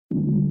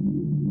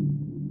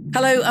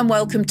Hello and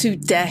welcome to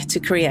Dare to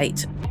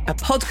Create, a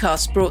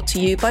podcast brought to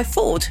you by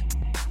Ford.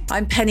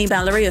 I'm Penny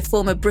Mallory, a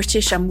former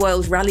British and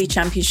World Rally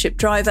Championship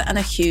driver and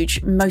a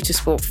huge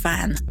motorsport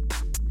fan.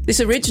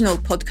 This original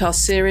podcast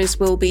series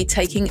will be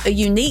taking a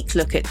unique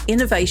look at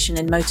innovation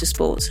in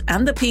motorsport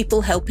and the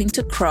people helping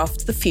to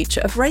craft the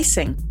future of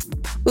racing.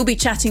 We'll be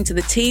chatting to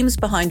the teams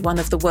behind one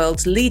of the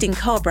world's leading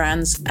car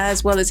brands,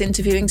 as well as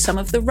interviewing some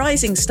of the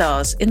rising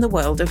stars in the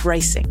world of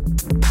racing.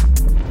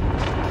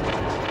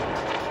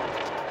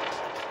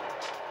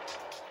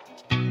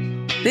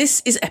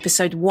 This is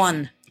episode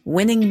 1,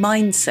 Winning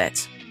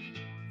Mindset.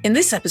 In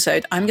this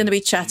episode, I'm going to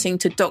be chatting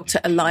to Dr.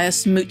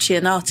 Elias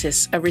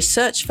Mouchianatis, a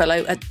research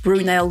fellow at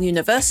Brunel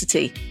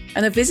University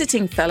and a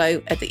visiting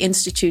fellow at the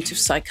Institute of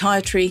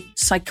Psychiatry,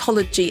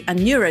 Psychology and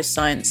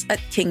Neuroscience at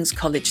King's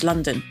College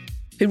London,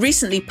 who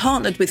recently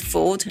partnered with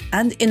Ford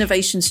and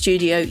innovation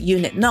studio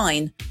Unit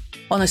 9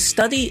 on a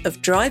study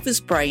of drivers'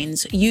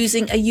 brains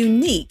using a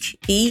unique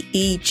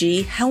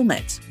EEG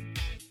helmet.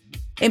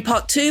 In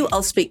part 2,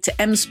 I'll speak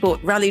to M Sport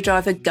rally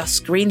driver Gus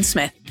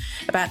Greensmith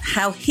about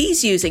how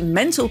he's using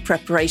mental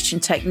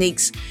preparation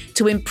techniques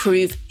to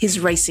improve his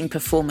racing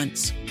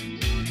performance.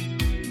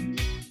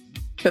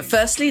 But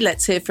firstly,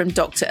 let's hear from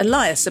Dr.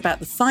 Elias about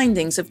the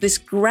findings of this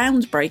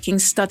groundbreaking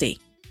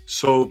study.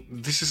 So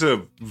this is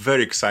a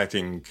very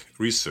exciting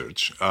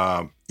research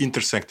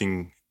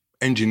intersecting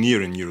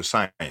engineering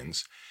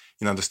neuroscience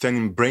in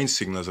understanding brain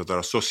signals that are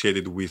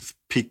associated with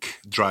peak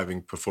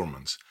driving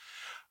performance.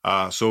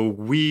 So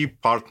we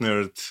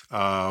partnered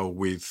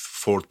with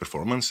Ford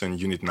Performance and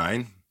Unit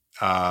 9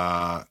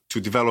 to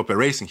develop a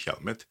racing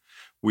helmet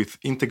with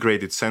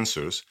integrated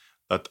sensors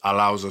that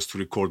allows us to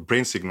record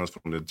brain signals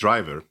from the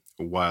driver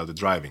while they're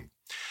driving.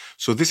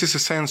 So this is a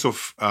sense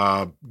of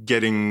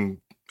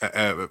getting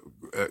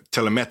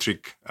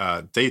telemetric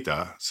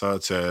data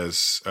such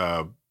as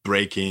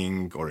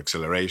braking or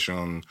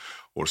acceleration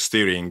or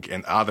steering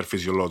and other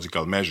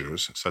physiological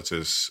measures such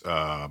as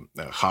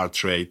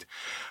heart rate.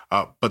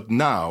 But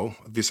now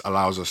this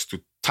allows us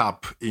to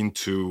tap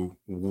into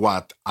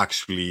what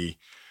actually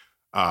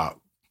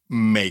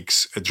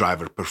makes a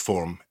driver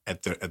perform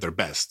at their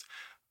best.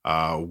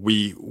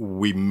 We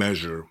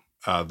measure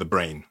the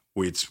brain,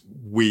 which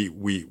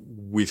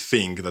we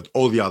think that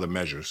all the other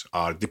measures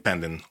are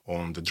dependent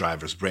on the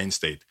driver's brain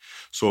state.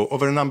 So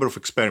over a number of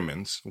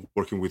experiments,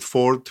 working with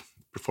Ford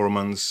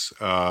Performance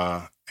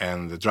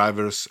and the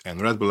drivers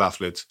and Red Bull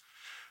athletes,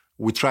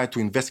 we try to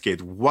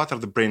investigate what are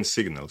the brain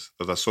signals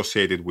that are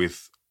associated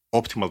with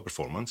optimal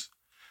performance,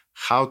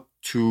 how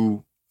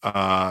to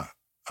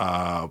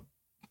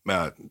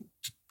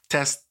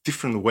test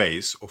different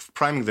ways of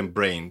priming the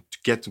brain to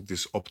get to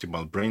this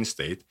optimal brain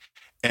state,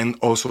 and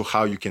also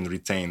how you can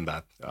retain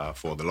that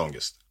for the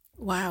longest.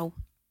 Wow.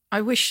 I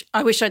wish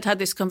I'd had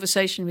this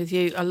conversation with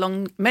you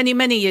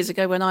many years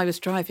ago when I was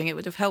driving. It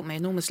would have helped me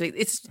enormously.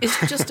 It's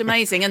just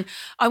amazing. And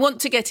I want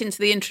to get into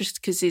the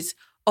intricacies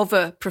of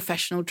a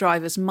professional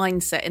driver's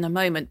mindset in a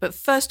moment. But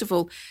first of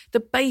all,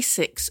 the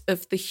basics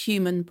of the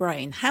human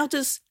brain. How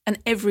does an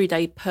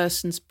everyday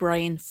person's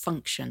brain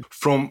function?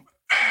 From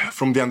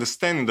the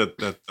understanding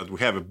that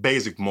we have a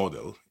basic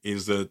model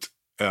is that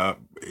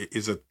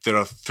there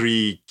are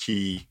three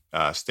key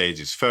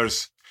stages.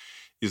 First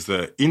is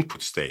the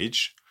input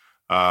stage,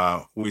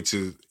 which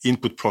is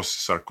input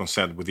processes are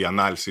concerned with the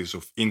analysis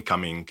of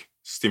incoming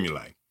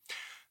stimuli.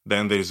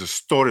 Then there is a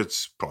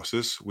storage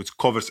process, which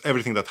covers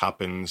everything that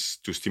happens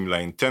to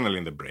stimuli internally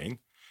in the brain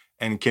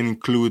and can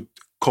include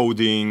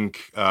coding,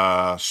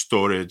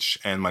 storage,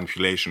 and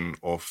manipulation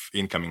of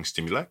incoming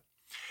stimuli.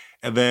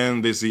 And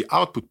then there's the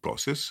output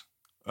process,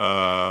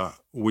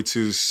 which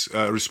is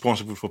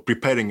responsible for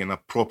preparing an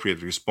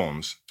appropriate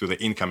response to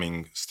the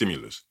incoming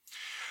stimulus.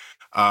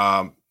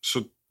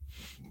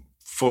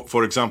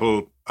 For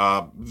example,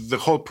 the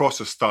whole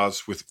process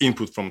starts with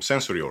input from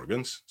sensory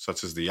organs,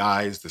 such as the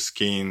eyes, the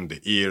skin,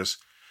 the ears,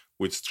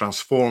 which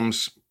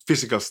transforms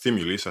physical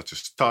stimuli, such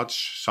as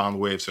touch, sound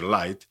waves, and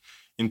light,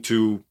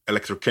 into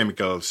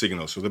electrochemical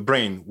signals. So the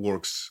brain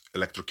works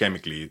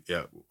electrochemically.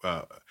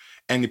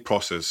 Any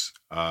process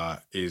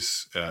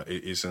is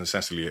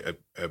essentially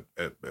a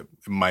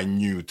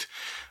minute,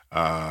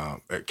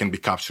 can be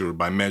captured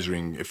by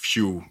measuring a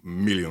few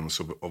millions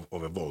of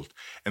a volt.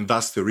 And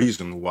that's the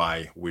reason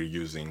why we're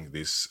using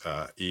this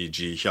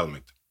EEG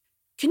helmet.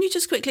 Can you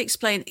just quickly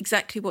explain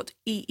exactly what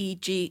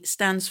EEG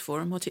stands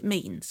for and what it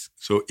means?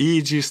 So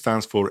EEG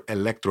stands for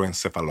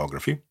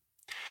electroencephalography.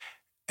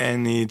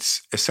 And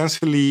it's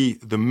essentially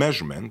the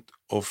measurement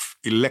of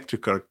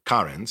electrical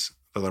currents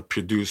that are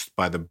produced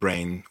by the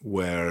brain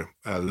where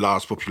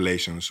large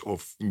populations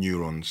of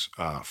neurons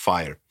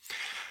fire.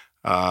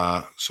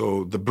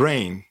 So the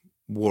brain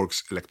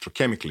works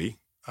electrochemically.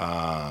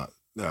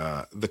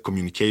 The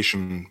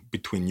communication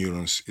between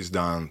neurons is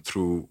done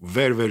through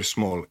very, very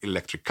small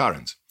electric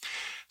currents.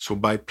 So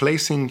by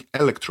placing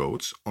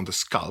electrodes on the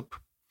scalp,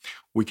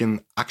 we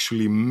can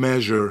actually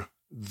measure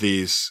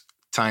these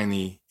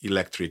tiny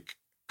electric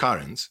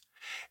currents,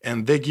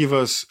 and they give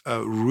us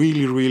a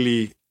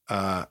really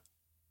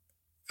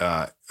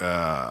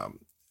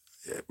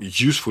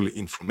useful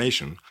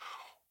information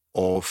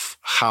of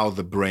how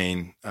the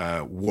brain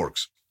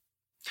works.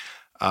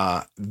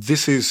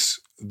 This is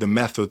the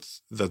method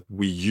that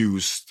we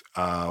used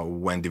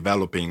when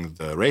developing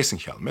the racing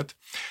helmet.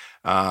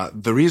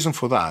 The reason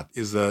for that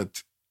is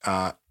that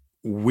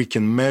we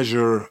can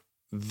measure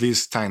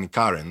these tiny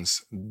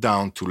currents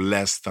down to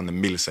less than a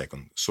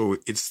millisecond. So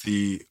it's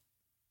the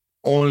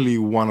only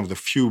one of the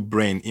few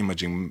brain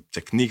imaging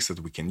techniques that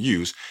we can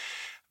use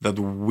that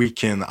we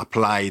can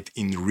apply it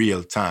in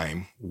real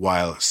time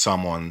while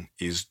someone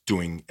is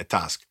doing a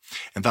task.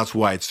 And that's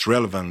why it's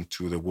relevant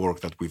to the work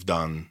that we've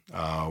done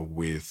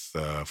with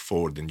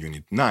Ford and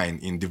Unit 9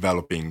 in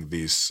developing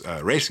this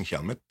racing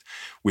helmet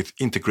with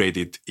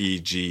integrated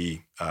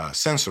EEG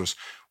sensors,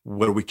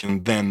 where we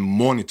can then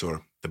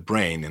monitor the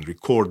brain and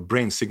record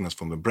brain signals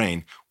from the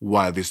brain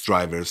while these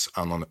drivers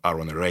are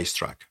on a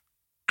racetrack.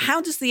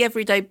 How does the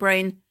everyday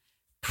brain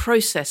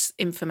process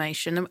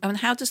information, and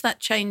how does that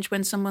change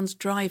when someone's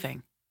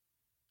driving?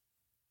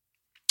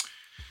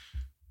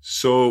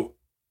 So,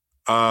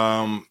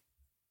 driving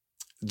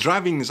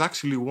is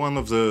actually one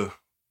of the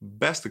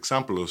best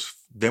examples of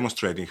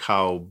demonstrating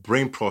how the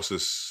brain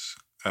process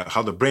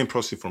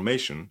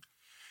information.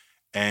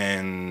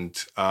 And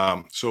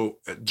so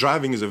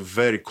driving is a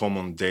very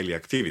common daily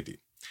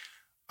activity.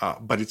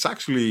 But it's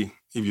actually,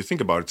 if you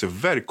think about it, it's a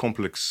very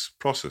complex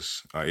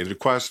process. It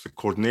requires the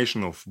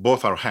coordination of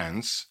both our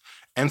hands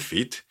and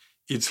feet,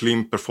 each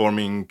limb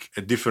performing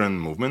a different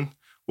movement,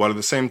 while at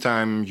the same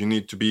time you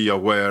need to be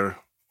aware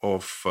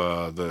of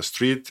the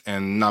street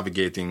and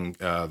navigating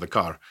the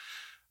car.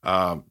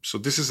 So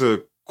this is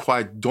a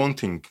quite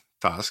daunting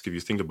task if you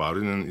think about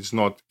it, and it's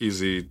not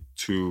easy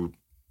to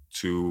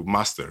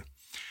master.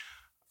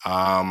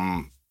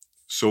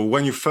 So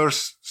when you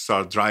first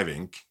start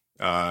driving,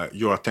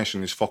 your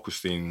attention is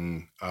focused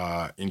in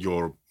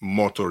your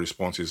motor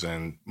responses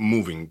and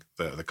moving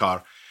the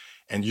car,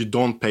 and you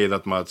don't pay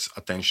that much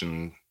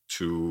attention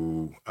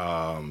to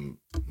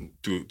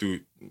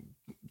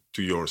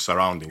your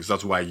surroundings.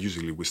 That's why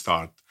usually we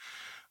start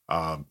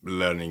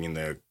learning in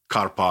a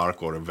car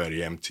park or a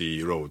very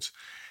empty roads.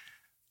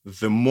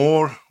 The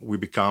more we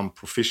become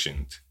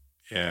proficient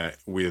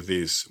with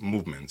these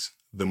movements,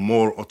 the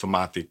more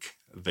automatic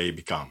they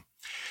become.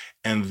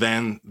 And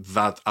then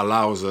that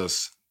allows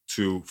us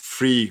to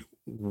free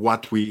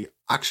what we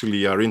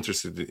actually are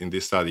interested in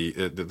this study,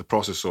 the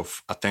process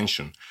of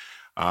attention,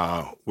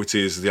 which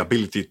is the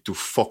ability to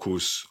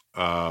focus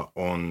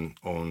on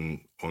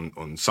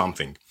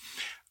something.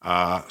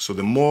 So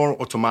the more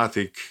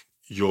automatic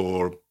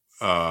your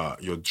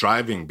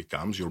driving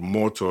becomes, your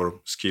motor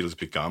skills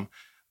become,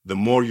 the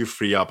more you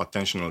free up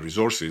attentional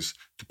resources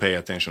to pay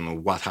attention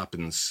on what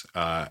happens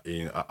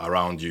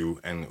around you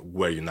and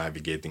where you're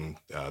navigating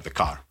the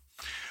car.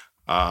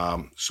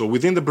 So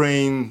within the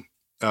brain,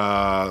 there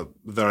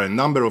are a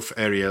number of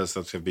areas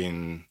that have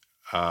been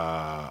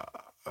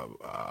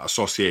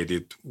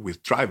associated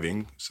with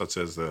driving, such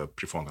as the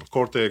prefrontal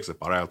cortex, the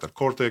parietal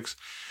cortex,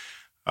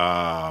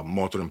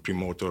 motor and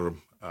premotor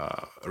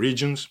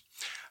regions,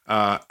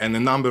 and a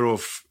number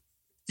of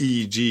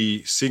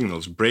EEG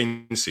signals,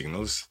 brain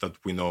signals that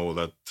we know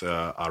that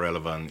are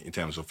relevant in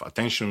terms of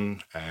attention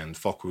and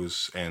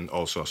focus, and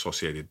also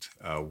associated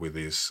with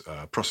these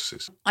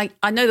processes.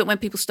 I know that when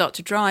people start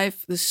to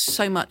drive, there's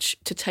so much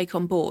to take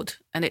on board,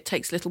 and it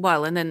takes a little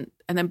while, and then,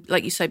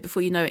 like you say,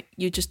 before you know it,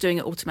 you're just doing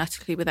it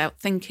automatically without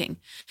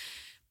thinking.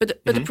 But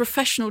a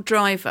professional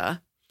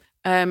driver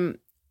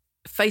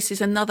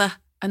faces another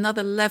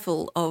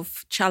level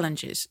of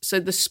challenges. So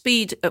the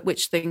speed at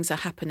which things are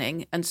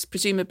happening, and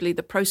presumably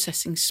the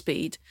processing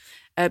speed,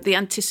 the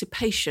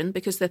anticipation,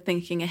 because they're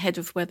thinking ahead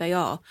of where they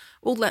are,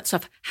 all that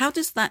stuff. How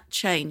does that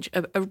change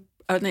an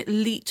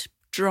elite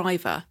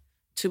driver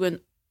to an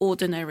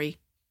ordinary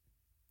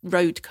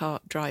road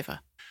car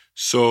driver?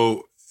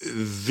 So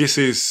this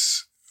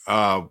is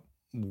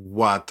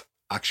what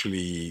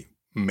actually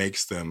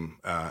makes them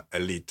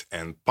elite,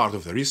 and part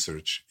of the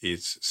research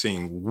is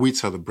seeing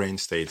which are the brain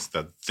states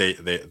that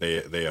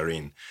they are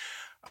in.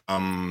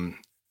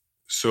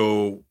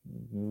 So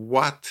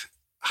what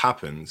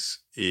happens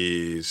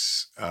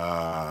is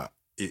the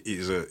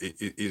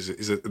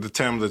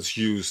term that's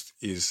used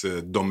is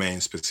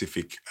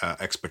domain-specific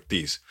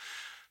expertise.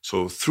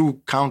 So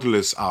through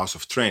countless hours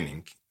of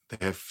training, they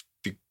have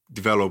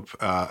developed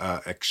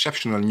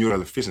exceptional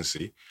neural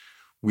efficiency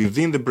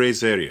within the brain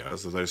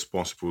areas that are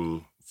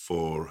responsible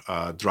for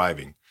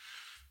driving.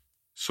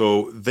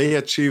 So they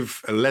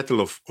achieve a level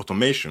of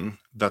automation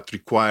that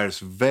requires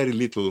very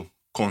little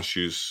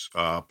conscious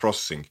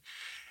processing.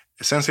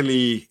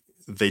 Essentially,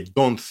 they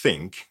don't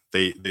think,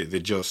 they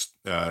just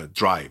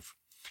drive.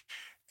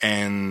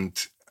 And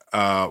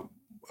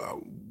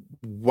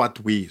what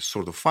we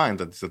sort of find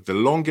is that the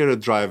longer a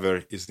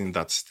driver is in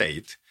that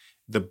state,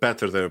 the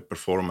better their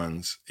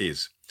performance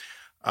is.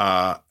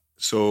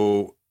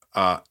 So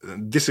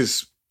this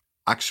is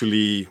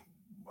actually,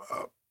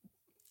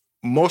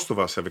 most of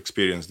us have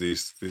experienced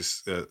this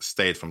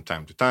state from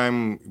time to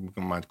time.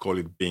 We might call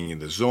it being in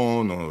the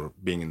zone or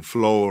being in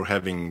flow or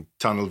having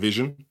tunnel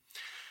vision.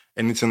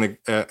 And it's in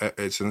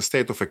a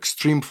state of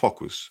extreme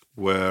focus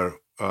where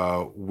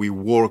we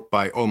work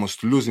by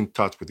almost losing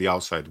touch with the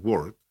outside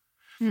world,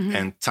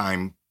 and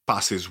time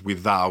passes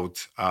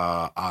without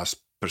us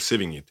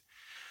perceiving it.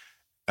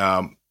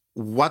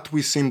 What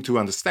we seem to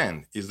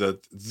understand is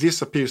that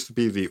this appears to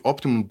be the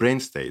optimum brain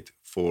state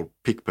for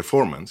peak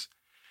performance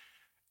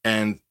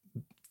and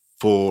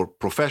for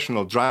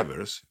professional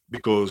drivers,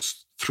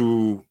 because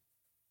through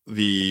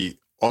the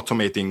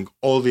automating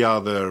all the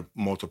other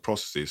motor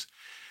processes,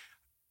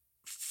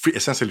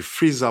 essentially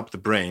frees up the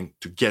brain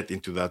to get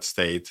into that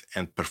state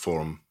and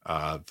perform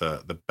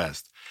the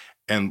best.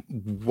 And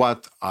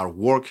what our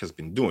work has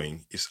been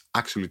doing is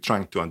actually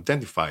trying to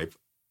identify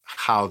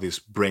how this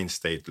brain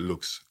state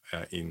looks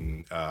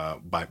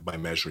by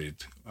measuring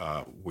it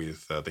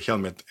with the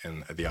helmet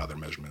and the other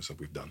measurements that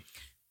we've done.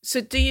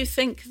 So do you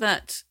think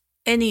that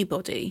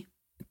anybody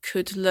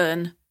could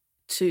learn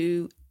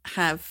to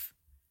have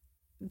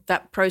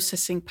that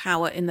processing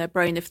power in their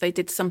brain if they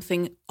did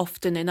something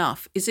often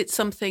enough? Is it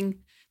something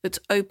that's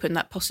open,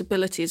 that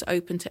possibility is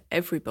open to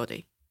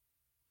everybody?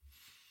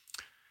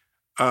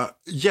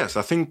 Yes,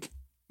 I think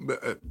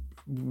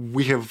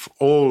we have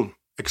all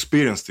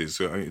experienced this.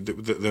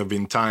 There have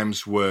been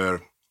times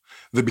where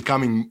they're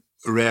becoming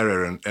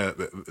rarer and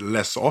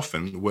less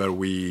often, where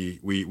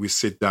we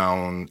sit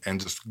down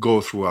and just go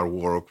through our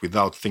work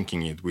without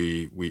thinking it.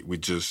 We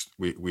just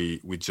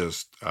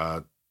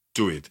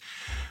do it,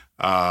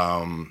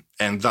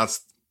 and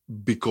that's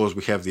because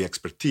we have the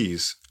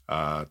expertise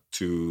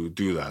to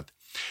do that.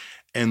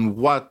 And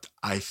what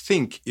I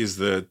think is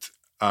that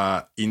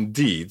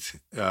indeed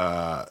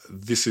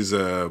this is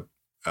a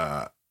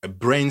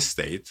brain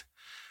state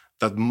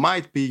that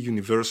might be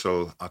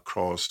universal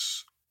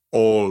across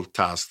all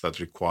tasks that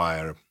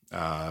require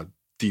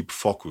deep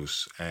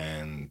focus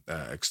and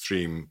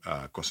extreme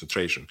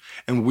concentration.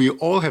 And we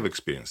all have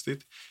experienced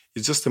it.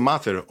 It's just a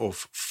matter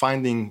of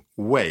finding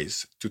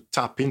ways to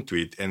tap into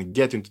it and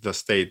get into the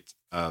state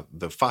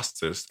the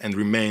fastest and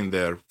remain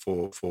there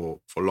for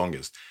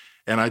longest.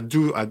 And I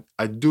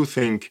do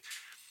think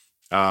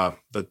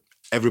that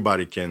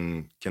everybody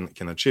can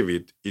achieve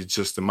it. It's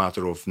just a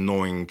matter of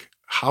knowing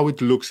how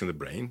it looks in the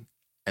brain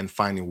and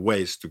finding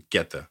ways to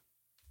get there.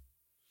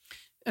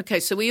 Okay,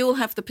 so we all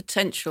have the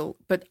potential,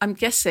 but I'm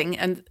guessing,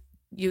 and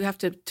you have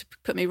to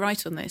put me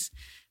right on this,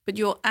 but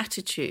your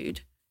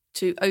attitude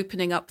to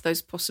opening up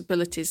those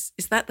possibilities,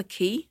 is that the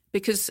key?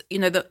 Because, you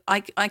know, that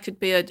I could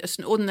be just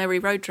an ordinary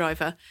road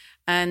driver,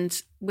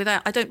 and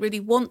I don't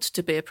really want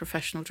to be a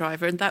professional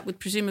driver, and that would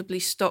presumably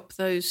stop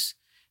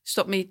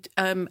me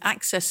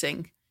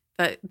accessing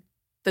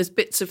those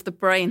bits of the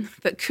brain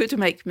that could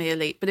make me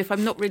elite. But if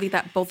I'm not really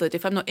that bothered,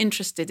 if I'm not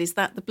interested, is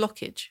that the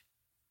blockage?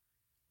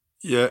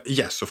 Yeah.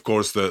 Yes. Of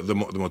course, the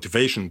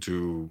motivation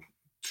to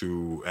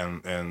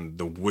and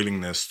the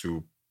willingness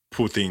to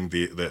put in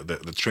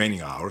the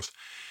training hours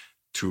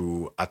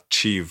to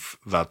achieve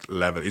that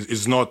level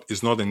is not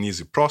an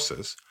easy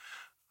process.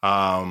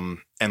 And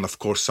of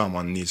course,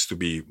 someone needs to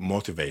be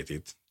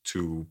motivated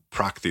to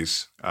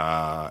practice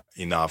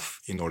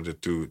enough in order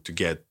to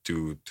get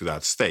to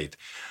that state.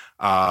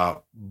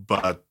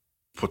 But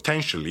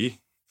potentially,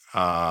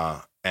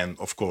 and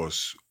of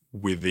course,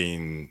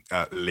 within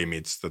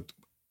limits that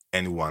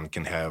anyone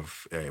can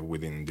have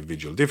within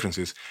individual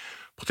differences,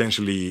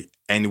 potentially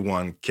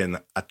anyone can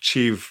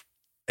achieve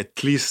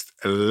at least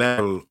a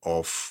level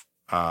of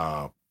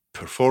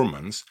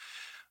performance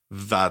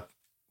that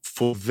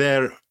for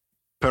their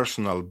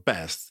personal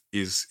best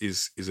is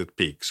at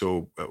peak.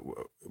 So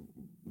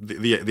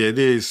the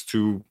idea is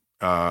to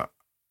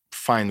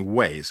find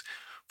ways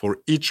for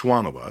each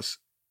one of us,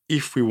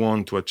 if we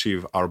want to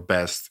achieve our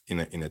best in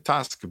a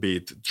task, be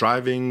it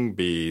driving,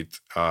 be it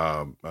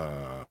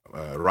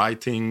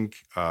writing,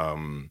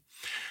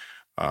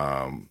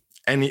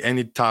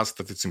 any task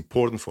that it's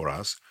important for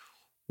us,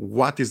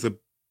 what is the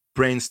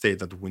brain state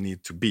that we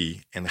need to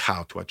be and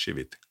how to achieve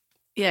it?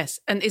 Yes.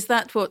 And is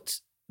that what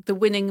the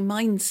winning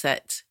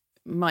mindset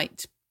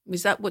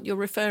is that what you're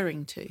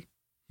referring to?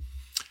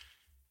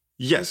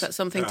 Yes. Or is that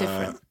something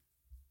different?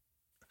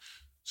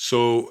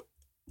 So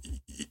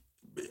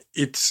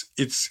it's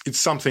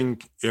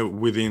something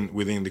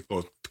within the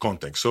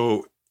context.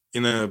 So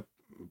in a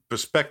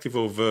perspective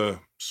of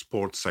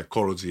sports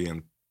psychology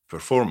and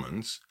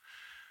performance,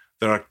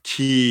 there are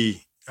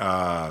key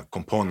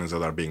components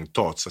that are being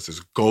taught, such as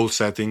goal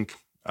setting.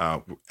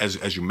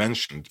 As you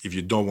mentioned, if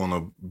you don't want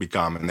to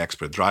become an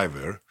expert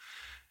driver,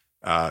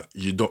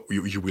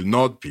 you will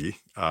not be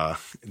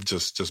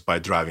just by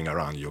driving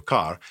around your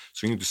car.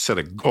 So you need to set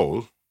a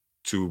goal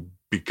to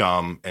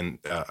become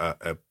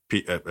a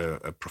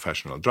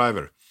professional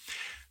driver.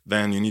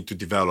 Then you need to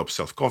develop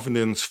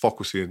self-confidence,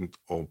 focusing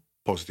on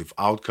positive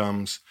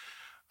outcomes.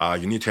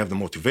 You need to have the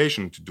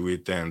motivation to do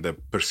it and the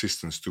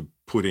persistence to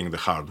put in the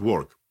hard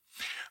work.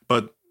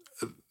 But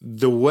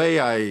the way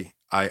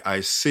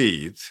I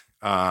see it,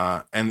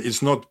 and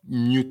it's not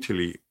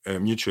mutually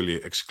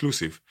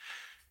exclusive,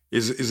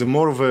 is a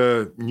more of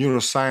a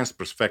neuroscience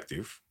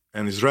perspective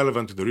and is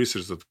relevant to the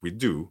research that we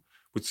do,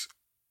 which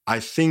I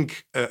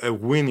think a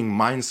winning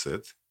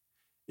mindset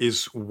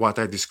is what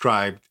I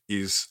described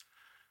is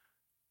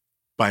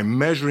by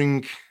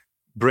measuring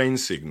brain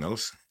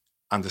signals,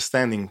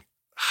 understanding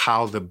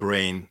how the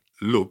brain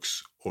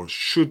looks or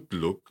should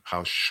look,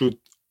 how should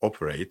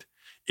operate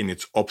in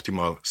its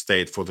optimal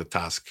state for the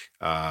task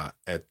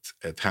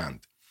at hand.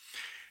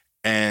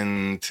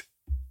 And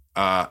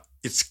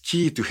it's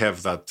key to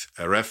have that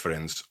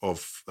reference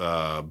of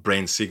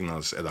brain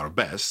signals at our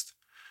best,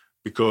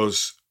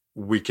 because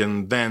we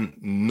can then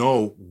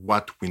know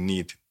what we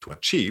need to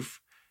achieve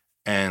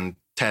and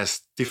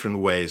test different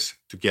ways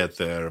to get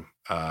there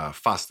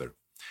faster.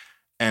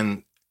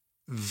 And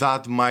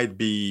that might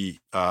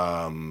be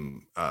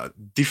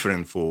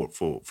different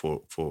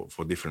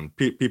for different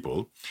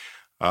people.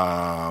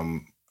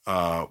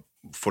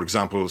 For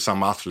example,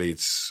 some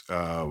athletes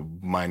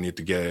might need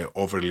to get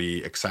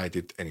overly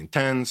excited and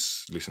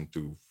intense, listen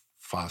to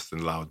fast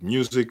and loud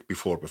music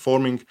before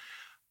performing.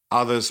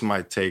 Others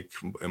might take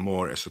a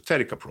more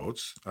esoteric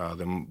approach.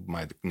 They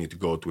might need to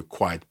go to a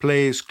quiet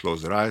place,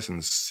 close their eyes,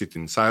 and sit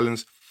in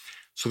silence.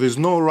 So there's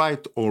no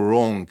right or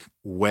wrong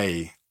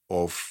way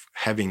of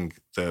having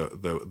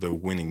the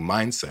winning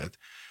mindset.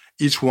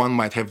 Each one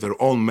might have their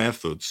own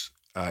methods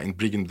in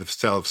bringing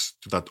themselves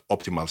to that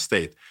optimal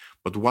state.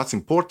 But what's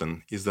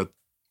important is that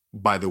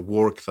by the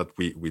work that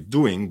we're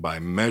doing, by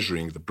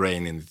measuring the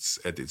brain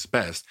at its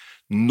best,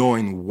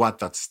 knowing what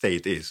that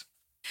state is.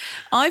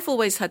 I've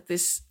always had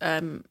this,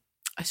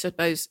 I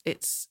suppose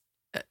it's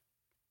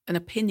an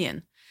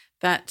opinion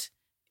that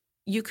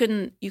you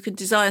can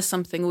desire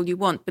something all you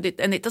want, but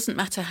it doesn't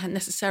matter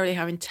necessarily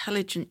how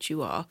intelligent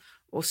you are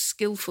or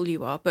skillful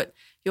you are, but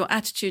your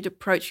attitude,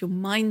 approach, your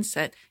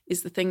mindset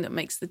is the thing that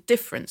makes the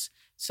difference.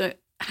 So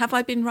have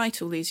I been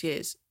right all these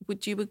years?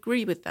 Would you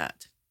agree with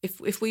that?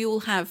 If we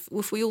all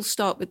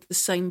start with the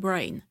same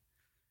brain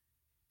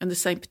and the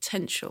same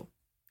potential,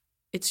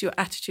 it's your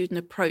attitude and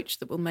approach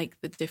that will make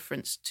the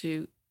difference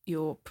to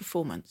your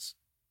performance.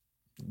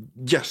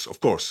 Yes, of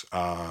course.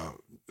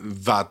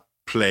 That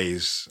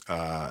plays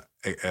a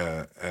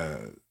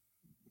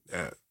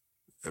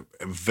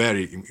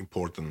very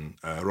important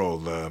role.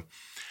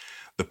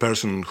 The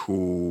person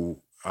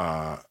who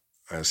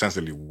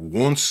essentially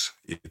wants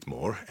it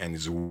more and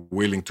is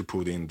willing to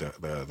put in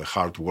the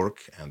hard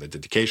work and the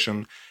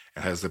dedication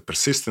and has the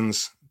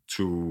persistence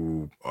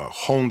to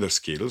hone their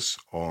skills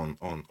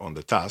on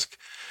the task,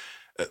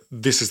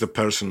 this is the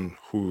person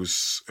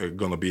who's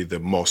going to be the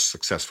most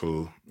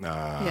successful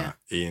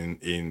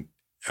in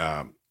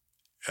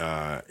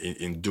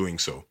doing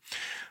so.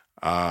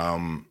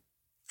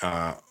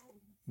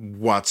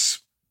 What's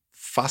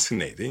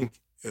fascinating,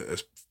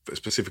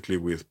 specifically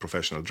with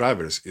professional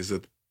drivers, is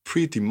that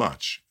pretty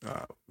much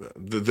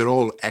they're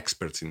all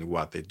experts in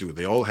what they do.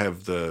 They all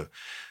have the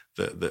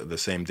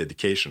same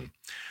dedication,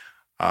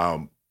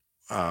 and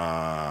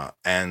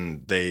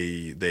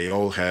they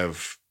all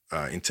have,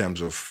 in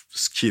terms of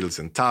skills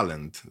and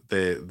talent,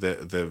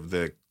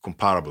 they're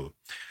comparable.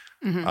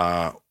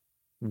 Mm-hmm.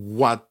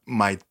 What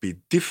might be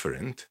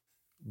different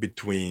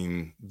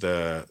between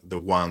the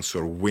ones who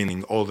are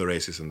winning all the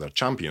races and they're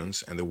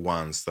champions and the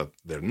ones that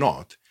they're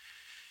not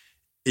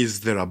is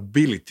their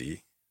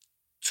ability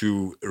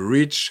to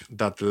reach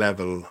that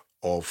level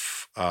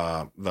of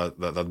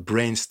that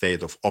brain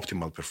state of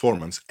optimal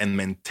performance and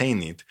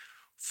maintain it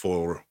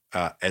for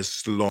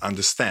as long.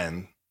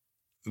 Understand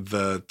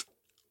that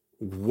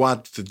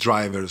what the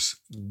drivers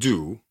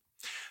do,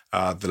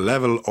 the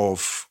level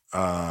of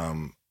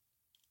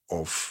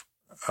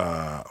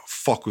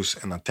focus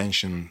and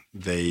attention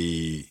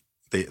they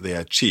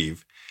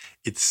achieve,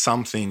 it's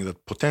something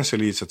that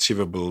potentially is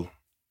achievable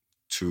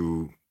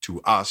to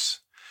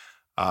us,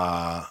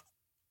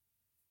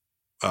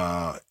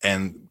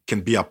 and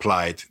can be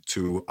applied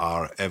to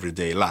our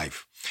everyday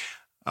life.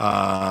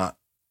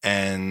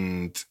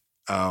 And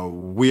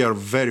we are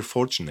very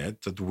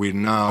fortunate that we're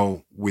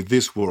now, with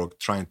this work,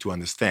 trying to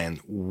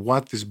understand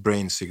what these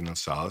brain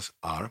signals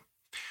are,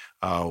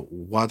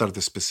 what are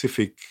the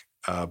specific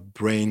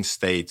brain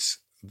states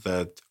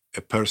that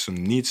a person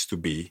needs to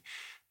be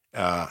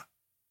to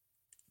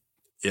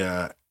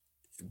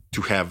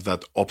have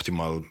that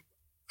optimal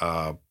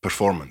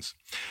performance.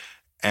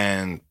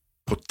 And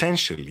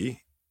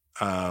potentially,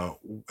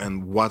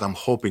 and what I'm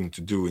hoping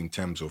to do in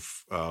terms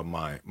of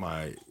my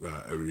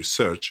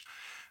research,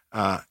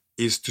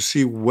 is to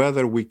see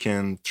whether we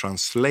can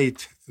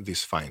translate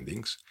these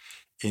findings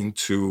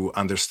into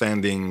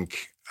understanding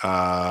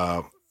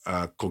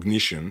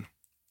cognition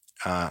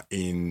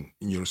in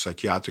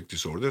neuropsychiatric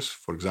disorders.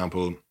 For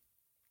example,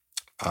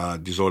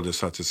 disorders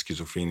such as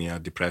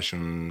schizophrenia,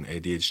 depression,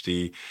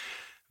 ADHD,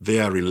 they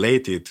are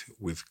related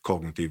with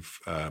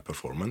cognitive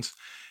performance,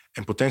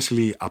 and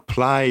potentially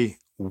apply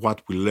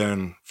what we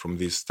learn from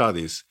these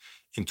studies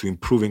into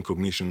improving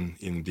cognition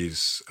in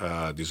these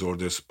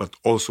disorders, but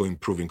also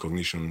improving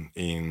cognition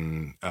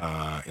in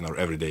our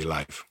everyday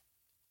life.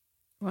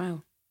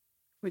 Wow,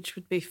 which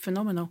would be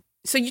phenomenal.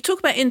 So you talk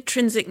about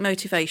intrinsic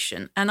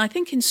motivation, and I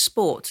think in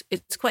sport,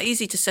 it's quite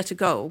easy to set a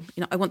goal.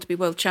 You know, I want to be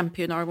world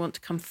champion, or I want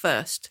to come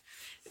first.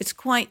 it's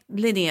quite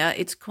linear,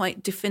 it's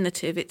quite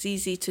definitive, it's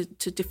easy to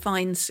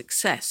define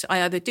success.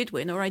 I either did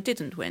win or I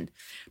didn't win.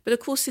 But of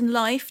course, in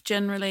life,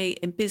 generally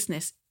in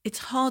business, it's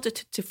harder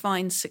to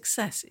define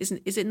success,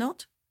 is it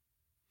not?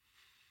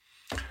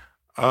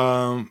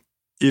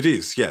 It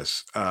is,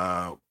 yes.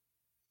 And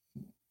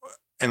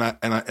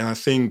I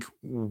think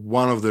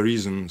one of the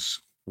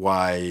reasons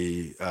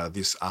why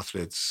these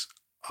athletes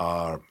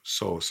are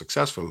so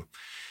successful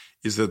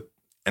is that,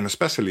 and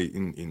especially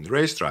in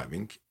race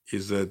driving,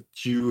 is that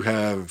you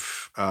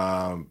have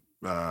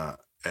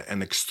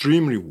an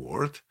extreme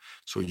reward.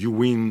 So you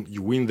win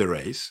the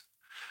race.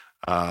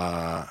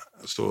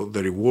 So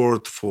the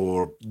reward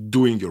for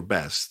doing your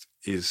best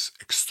is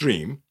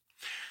extreme.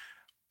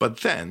 But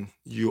then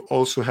you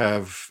also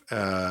have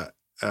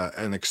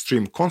an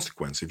extreme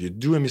consequence. If you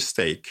do a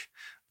mistake,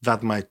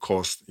 that might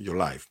cost your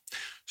life.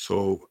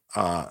 So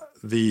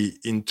the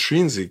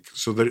intrinsic,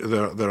 so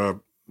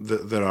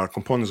there are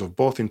components of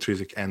both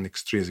intrinsic and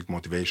extrinsic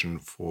motivation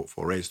for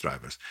race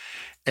drivers.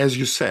 As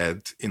you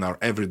said, in our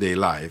everyday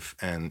life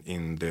and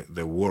in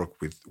the work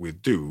we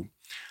do,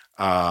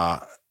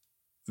 the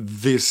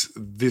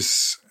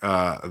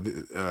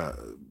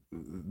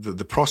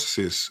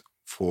processes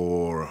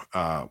for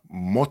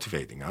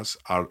motivating us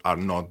are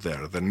not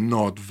there. They're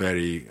not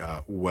very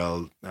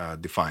well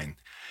defined.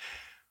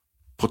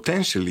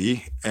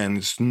 Potentially, and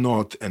it's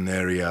not an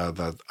area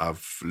that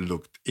I've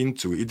looked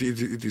into, it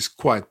is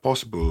quite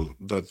possible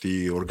that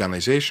the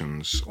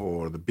organizations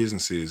or the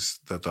businesses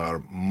that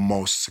are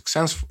most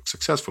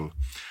successful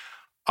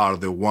are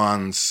the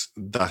ones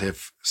that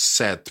have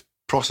set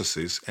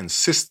processes and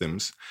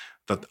systems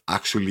that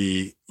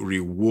actually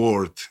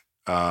reward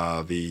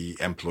the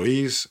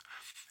employees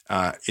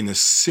in a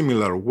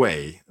similar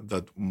way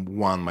that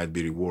one might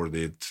be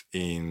rewarded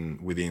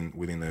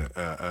within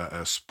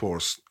a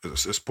sports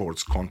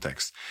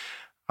context.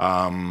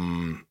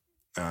 You're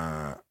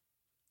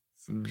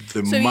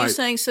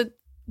saying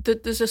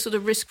that there's a sort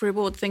of risk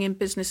reward thing in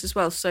business as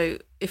well. So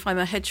if I'm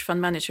a hedge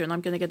fund manager and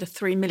I'm going to get a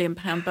 £3 million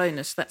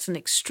bonus, that's an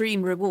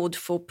extreme reward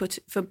for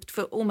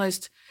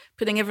almost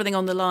putting everything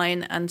on the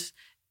line and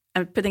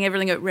putting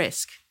everything at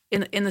risk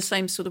in the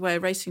same sort of way a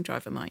racing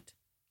driver might.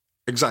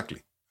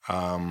 Exactly.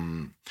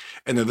 And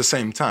at the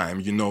same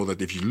time, you know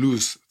that if you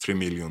lose £3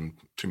 million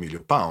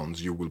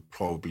pounds, you will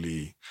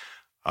probably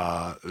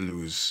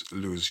lose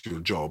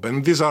your job.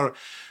 And these are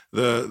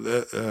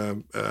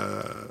the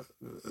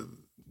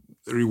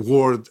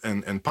reward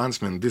and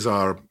punishment. These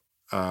are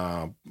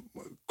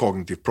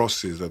cognitive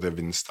processes that have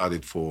been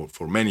studied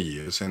for many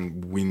years,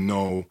 and we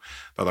know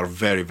that are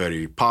very,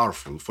 very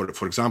powerful.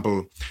 For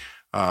example,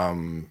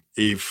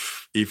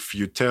 if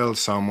you tell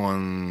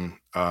someone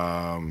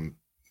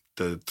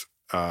that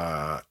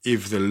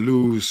if they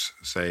lose,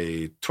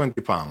 say,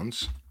 20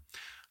 pounds,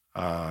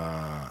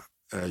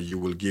 you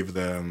will give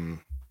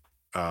them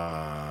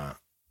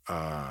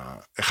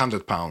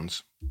 100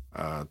 pounds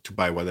to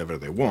buy whatever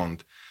they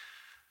want,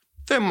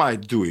 they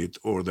might do it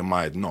or they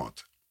might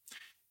not.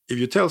 If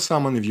you tell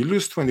someone, if you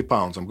lose 20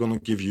 pounds, I'm going to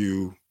give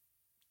you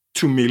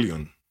 2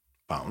 million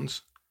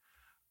pounds,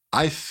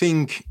 I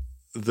think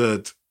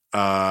that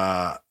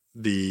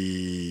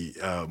the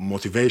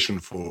motivation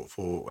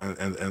for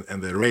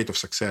and the rate of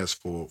success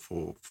for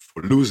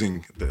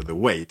losing the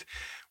weight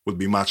would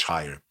be much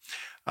higher.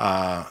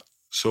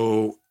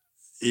 So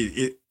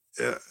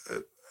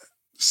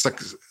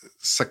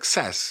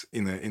success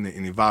in an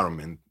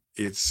environment,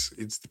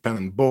 it's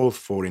dependent both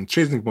for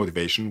intrinsic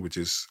motivation, which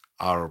is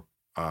our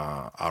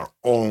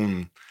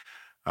own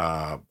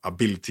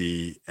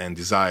ability and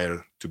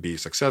desire to be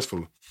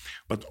successful,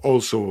 but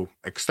also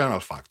external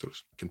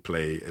factors can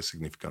play a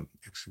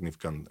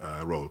significant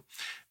role.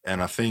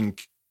 And I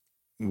think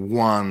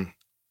one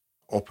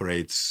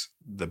operates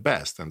the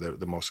best and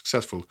the most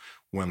successful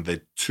when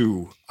the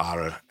two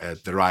are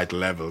at the right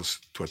levels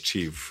to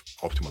achieve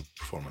optimal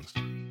performance.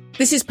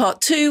 This is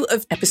part 2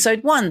 of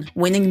episode 1,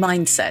 Winning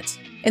Mindset.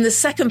 In the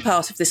second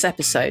part of this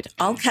episode,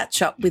 I'll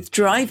catch up with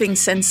driving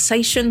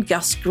sensation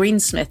Gus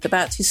Greensmith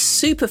about his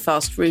super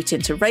fast route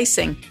into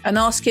racing and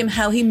ask him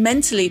how he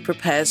mentally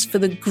prepares for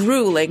the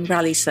grueling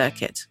rally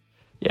circuit.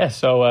 Yeah,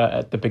 so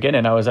at the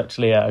beginning, I was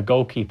actually a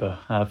goalkeeper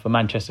for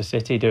Manchester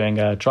City doing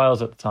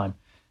trials at the time.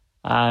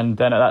 And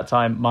then at that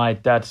time, my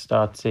dad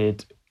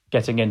started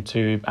getting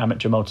into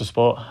amateur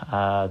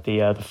motorsport,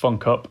 the Fun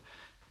Cup.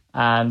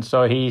 And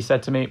so he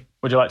said to me,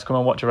 would you like to come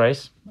and watch a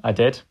race? I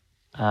did.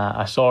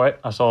 I saw it.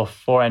 I saw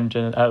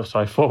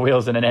 4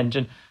 wheels and an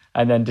engine,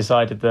 and then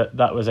decided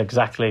that was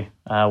exactly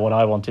what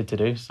I wanted to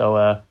do.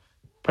 So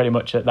pretty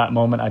much at that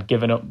moment, I'd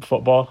given up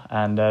football,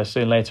 and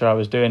soon later I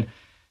was doing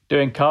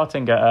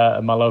karting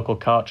at my local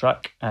kart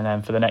track. And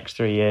then for the next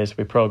 3 years,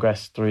 we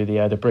progressed through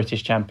the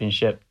British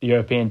Championship, the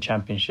European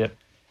Championship,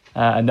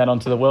 and then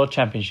onto the World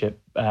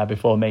Championship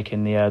before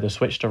making the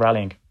switch to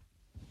rallying.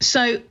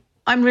 So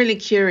I'm really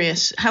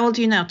curious. How old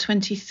are you now?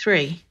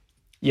 23?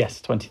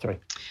 Yes, 23.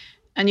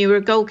 And you were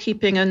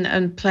goalkeeping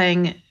and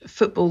playing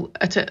football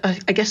at,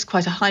 I guess,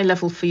 quite a high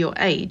level for your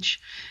age.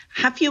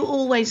 Have you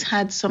always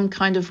had some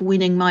kind of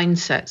winning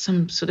mindset,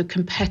 some sort of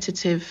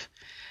competitive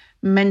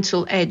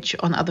mental edge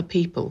on other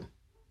people?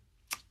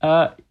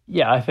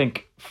 Yeah, I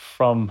think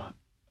from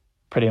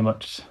pretty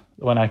much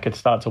when I could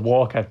start to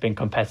walk, I've been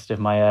competitive.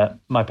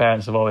 My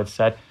parents have always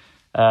said,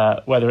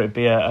 whether it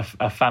be a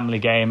family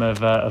game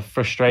of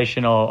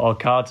frustration or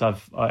cards, I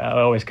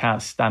always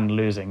can't stand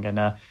losing. And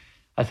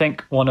I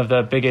think one of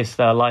the biggest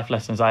life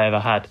lessons I ever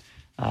had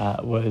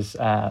was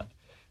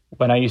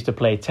when I used to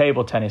play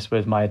table tennis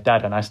with my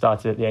dad, and I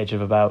started at the age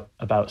of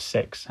about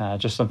 6.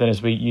 Just something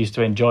as we used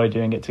to enjoy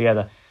doing it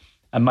together.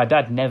 And my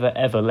dad never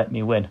ever let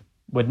me win.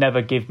 Would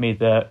never give me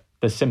the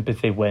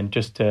sympathy win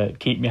just to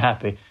keep me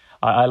happy.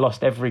 I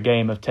lost every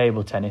game of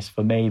table tennis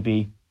for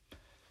maybe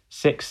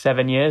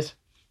 6-7 years.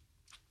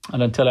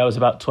 And until I was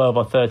about 12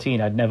 or 13,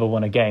 I'd never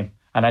won a game.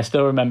 And I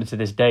still remember to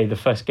this day the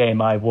first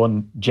game I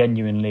won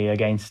genuinely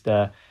against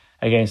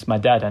my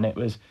dad. And it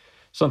was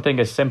something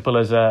as simple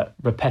as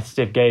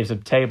repetitive games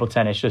of table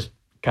tennis just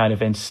kind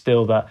of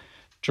instill that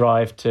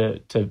drive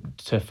to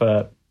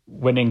for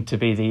winning to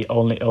be the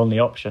only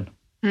option.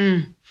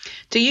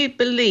 Do you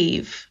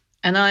believe,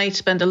 and I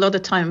spend a lot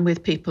of time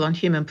with people on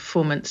human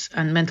performance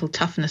and mental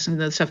toughness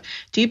and other stuff,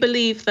 do you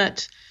believe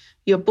that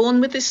you're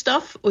born with this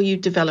stuff or you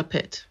develop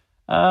it?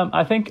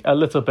 I think a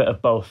little bit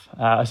of both,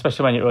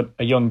 especially when you're at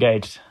a young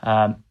age.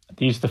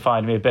 They used to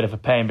find me a bit of a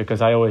pain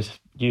because I always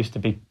used to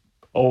be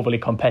overly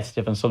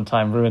competitive and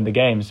sometimes ruin the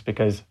games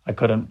because I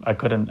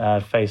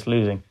couldn't face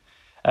losing.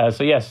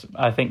 So yes,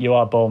 I think you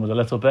are born with a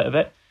little bit of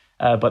it.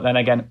 But then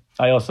again,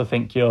 I also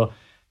think you're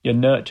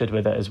nurtured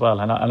with it as well.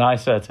 And I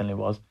certainly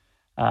was.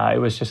 It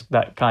was just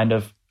that kind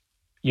of,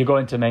 you're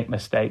going to make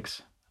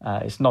mistakes.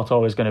 It's not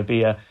always going to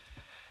be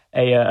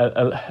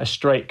a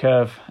straight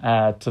curve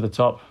to the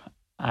top.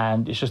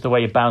 And it's just the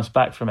way you bounce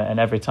back from it. And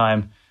every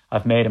time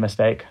I've made a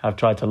mistake, I've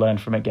tried to learn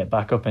from it, get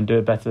back up and do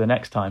it better the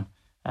next time.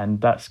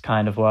 And that's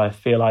kind of where I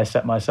feel I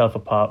set myself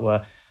apart,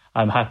 where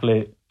I'll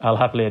happily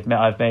admit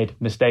I've made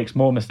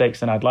more mistakes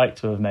than I'd like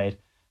to have made.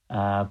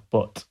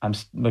 But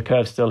the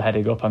curve's still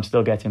heading up. I'm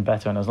still getting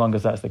better. And as long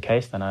as that's the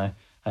case, then I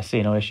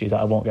see no issue that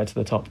I won't get to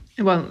the top.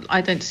 Well, I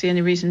don't see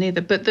any reason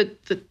either. But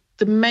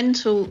the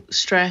mental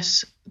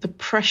stress, the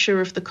pressure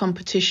of the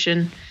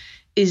competition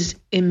is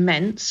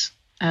immense.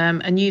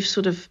 And you've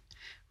sort of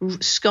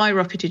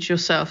skyrocketed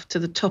yourself to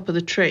the top of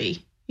the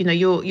tree. You know,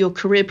 your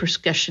career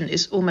progression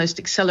is almost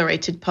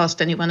accelerated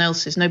past anyone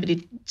else's.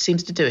 Nobody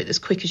seems to do it as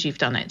quick as you've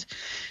done it.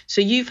 So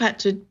you've had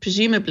to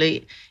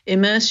presumably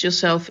immerse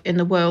yourself in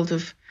the world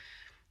of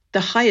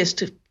the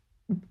highest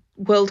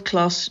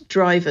world-class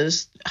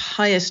drivers,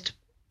 highest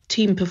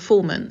team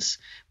performance.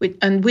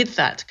 And with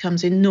that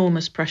comes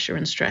enormous pressure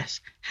and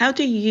stress. How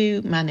do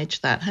you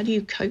manage that? How do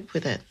you cope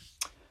with it?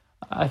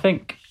 I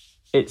think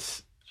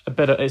it's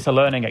a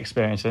learning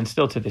experience, and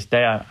still to this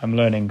day I'm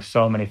learning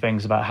so many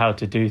things about how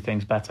to do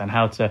things better and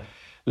how to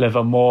live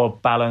a more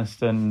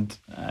balanced and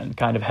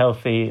kind of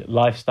healthy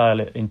lifestyle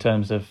in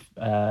terms of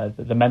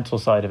the mental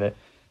side of it.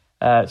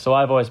 So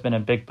I've always been a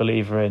big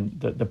believer in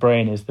that the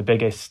brain is the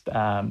biggest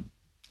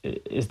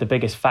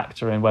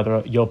factor in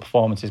whether your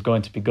performance is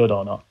going to be good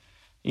or not.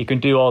 You can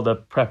do all the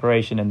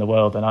preparation in the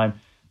world, and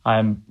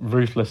I'm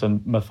ruthless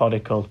and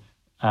methodical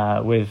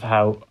with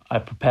how I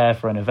prepare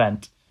for an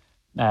event.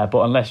 But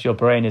unless your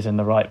brain is in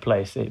the right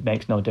place, it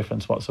makes no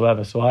difference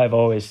whatsoever. So I've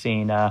always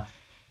seen a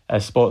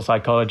sports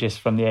psychologist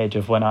from the age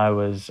of when I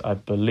was, I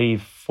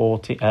believe,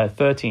 14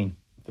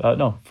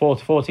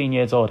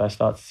 years old. I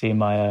started to see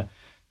my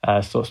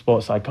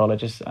sports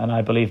psychologist, and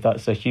I believe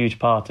that's a huge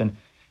part. And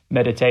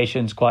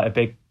meditation's quite a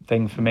big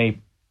thing for me,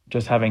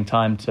 just having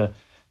time to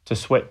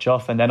switch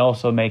off, and then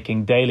also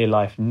making daily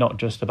life not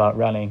just about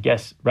rallying.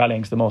 Yes,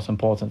 rallying's the most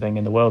important thing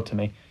in the world to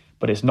me,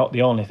 but it's not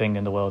the only thing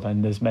in the world,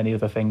 and there's many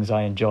other things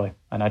I enjoy,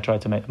 and I try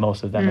to make the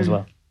most of them as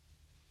well.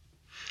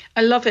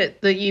 I love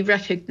it that you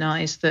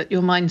recognise that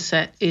your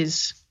mindset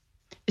is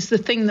the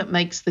thing that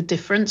makes the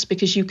difference,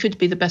 because you could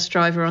be the best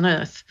driver on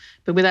earth,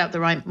 but without the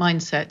right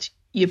mindset,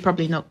 you're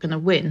probably not going to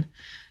win.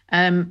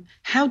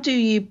 How do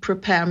you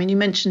prepare? I mean, you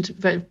mentioned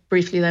very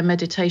briefly there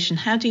meditation.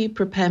 How do you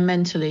prepare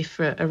mentally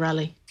for a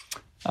rally?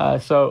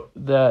 So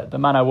the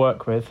man I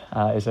work with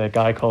is a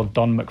guy called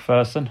Don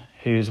McPherson,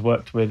 who's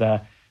worked with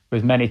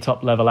many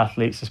top-level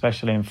athletes,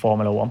 especially in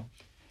Formula One.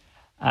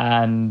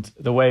 And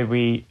the way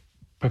we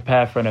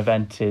prepare for an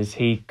event is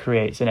he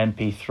creates an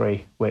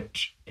MP3,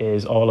 which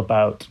is all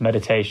about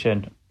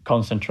meditation,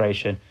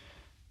 concentration,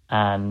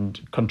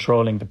 and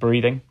controlling the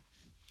breathing.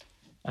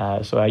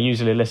 So I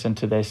usually listen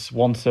to this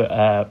once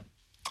a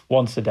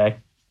day,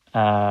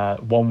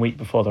 1 week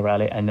before the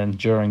rally, and then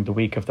during the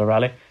week of the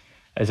rally,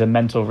 as a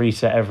mental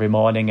reset every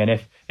morning. And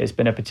if it's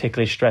been a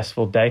particularly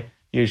stressful day,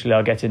 usually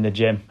I'll get in the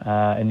gym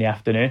in the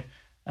afternoon.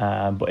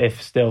 But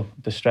if still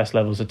the stress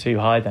levels are too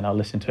high, then I'll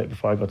listen to it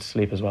before I go to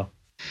sleep as well.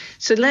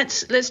 So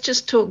let's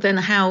just talk then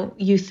how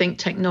you think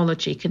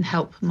technology can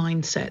help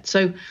mindset.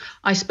 So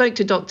I spoke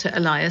to Dr.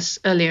 Elias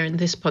earlier in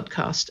this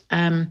podcast.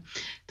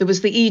 There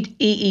was the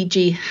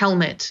EEG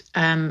helmet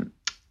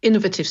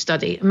innovative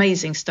study,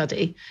 amazing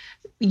study.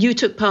 You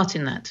took part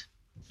in that.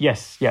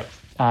 Yes, yep.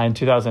 In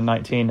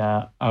 2019,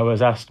 I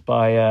was asked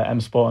by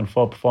M Sport and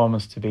Ford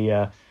Performance to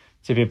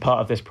to be a part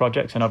of this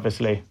project. And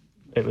obviously,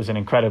 it was an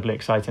incredibly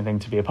exciting thing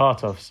to be a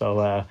part of. So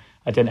I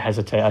didn't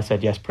hesitate. I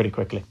said yes pretty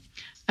quickly.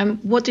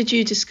 What did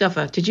you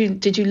discover? Did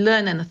you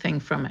learn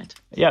anything from it?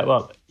 Yeah,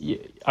 well,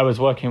 I was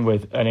working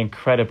with an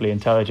incredibly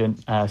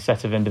intelligent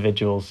set of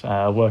individuals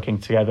working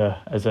together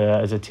as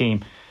a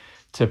team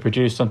to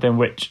produce something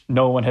which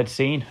no one had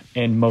seen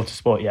in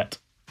motorsport yet.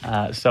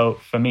 So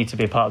for me to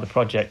be a part of the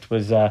project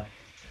was an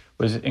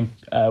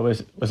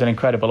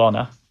incredible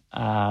honour.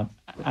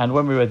 And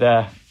when we were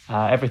there,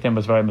 everything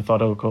was very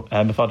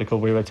methodical.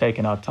 We were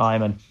taking our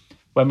time, and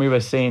when we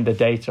were seeing the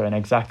data and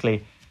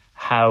exactly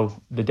how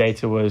the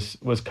data was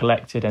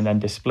collected and then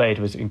displayed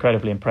was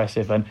incredibly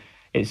impressive. And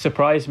it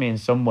surprised me in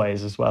some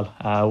ways as well.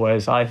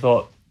 Whereas I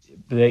thought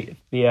the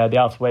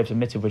alpha waves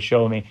emitted would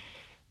show me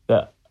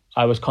that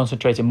I was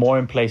concentrating more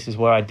in places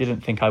where I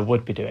didn't think I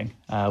would be doing.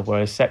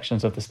 Whereas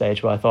sections of the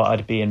stage where I thought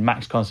I'd be in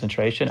max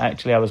concentration,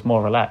 actually I was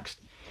more relaxed.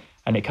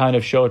 And it kind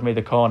of showed me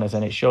the corners,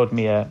 and it showed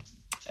me a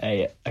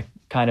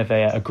kind of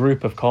a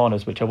group of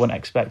corners which I wouldn't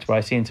expect, where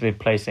I seem to be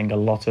placing a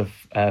lot of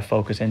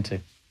focus into.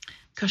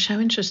 Gosh, how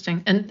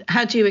interesting. And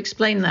how do you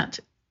explain that?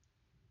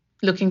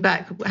 Looking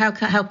back,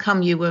 how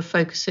come you were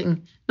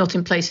focusing not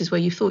in places where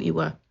you thought you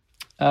were?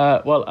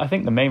 Well, I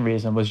think the main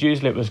reason was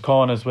usually it was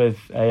corners with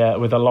a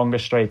longer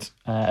straight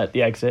at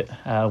the exit,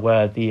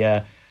 where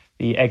the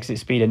exit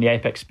speed and the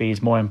apex speed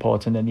is more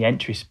important than the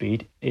entry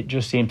speed. It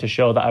just seemed to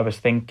show that I was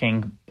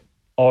thinking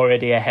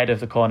already ahead of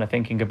the corner,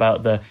 thinking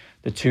about the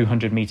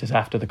 200 meters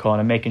after the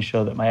corner, making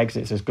sure that my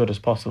exit is as good as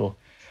possible.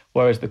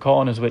 Whereas the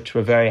corners, which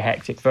were very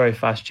hectic, very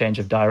fast change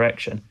of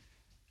direction,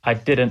 I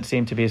didn't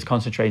seem to be as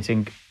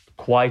concentrating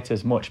quite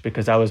as much,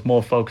 because I was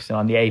more focusing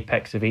on the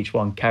apex of each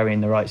one,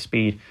 carrying the right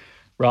speed,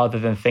 rather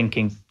than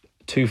thinking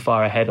too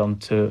far ahead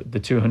onto the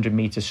 200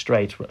 meters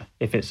straight.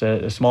 If it's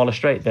a smaller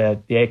straight,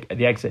 the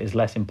exit is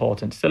less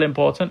important. Still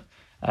important,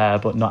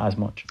 but not as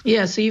much.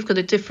 Yeah, so you've got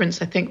a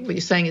difference. I think what you're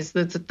saying is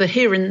the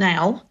here and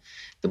now,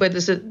 where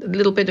there's a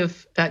little bit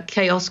of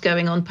chaos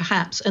going on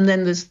perhaps, and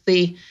then there's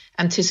the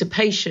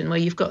anticipation where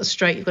you've got a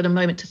straight, you've got a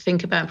moment to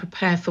think about and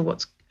prepare for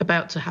what's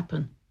about to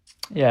happen.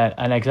 Yeah,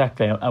 and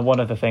exactly. And one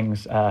of the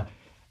things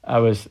I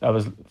was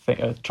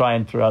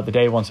trying throughout the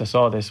day once I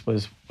saw this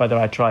was whether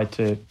I tried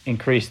to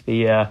increase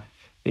the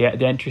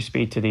entry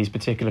speed to these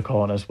particular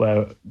corners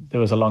where there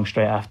was a long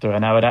straight after,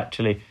 and I would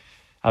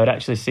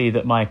actually see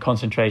that my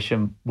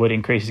concentration would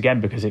increase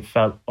again, because it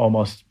felt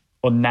almost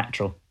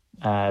unnatural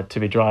to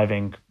be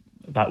driving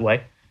that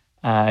way.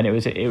 And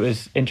it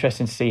was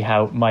interesting to see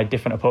how my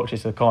different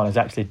approaches to the corners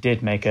actually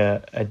did make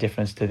a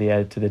difference to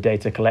the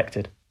data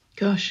collected.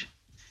 Gosh.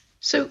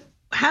 So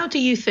how do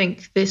you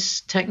think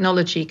this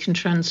technology can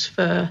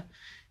transfer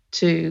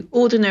to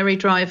ordinary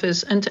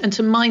drivers and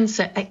to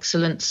mindset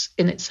excellence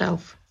in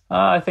itself?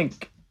 I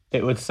think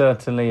it would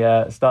certainly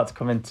start to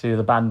come into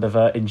the band of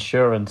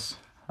insurance.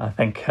 I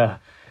think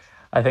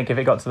if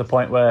it got to the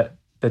point where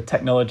the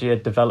technology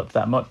had developed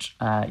that much,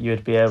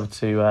 you'd be able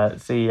to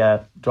see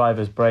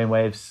drivers'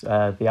 brainwaves,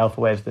 the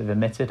alpha waves that they've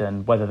emitted,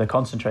 and whether they're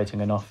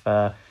concentrating enough.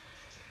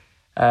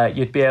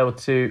 You'd be able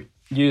to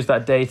use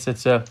that data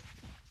to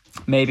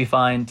maybe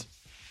find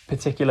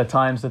particular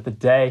times of the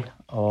day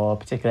or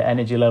particular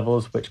energy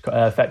levels which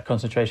affect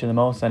concentration the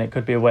most, and it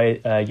could be a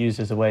way used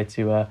as a way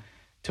to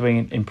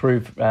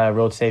improve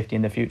road safety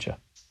in the future.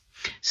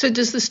 So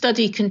does the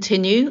study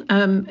continue?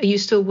 Are you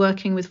still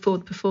working with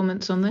Ford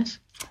Performance on this?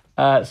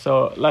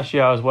 So last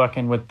year I was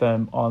working with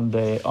them on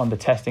the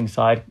testing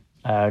side,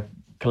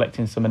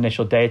 collecting some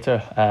initial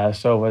data.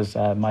 So was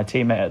my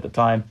teammate at the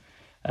time,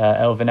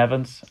 Elvin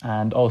Evans,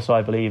 and also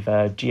I believe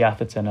G.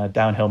 Atherton, a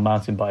downhill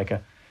mountain biker.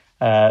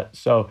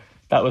 So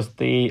that was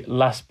the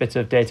last bit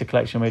of data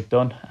collection we've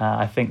done.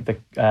 I think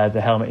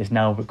the helmet is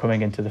now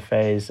coming into the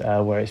phase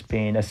where it's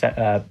being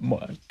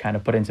kind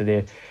of put into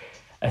the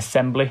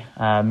assembly,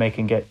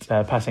 making it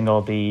passing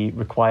all the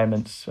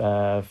requirements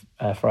for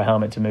a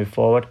helmet to move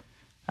forward.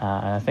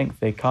 And I think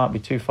they can't be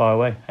too far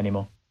away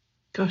anymore.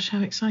 Gosh, how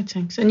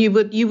exciting. So, and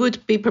you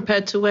would be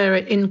prepared to wear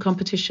it in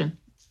competition?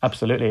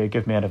 Absolutely, it would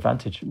give me an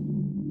advantage.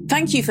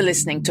 Thank you for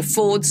listening to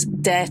Ford's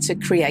Dare to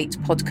Create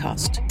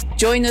podcast.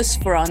 Join us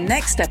for our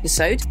next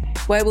episode,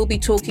 where we'll be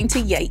talking to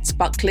Yates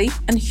Buckley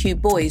and Hugh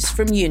Boyes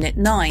from Unit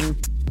 9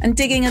 and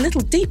digging a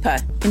little deeper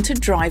into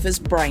drivers'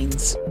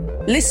 brains.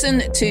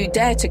 Listen to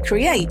Dare to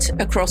Create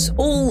across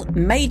all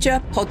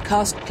major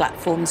podcast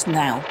platforms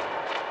now.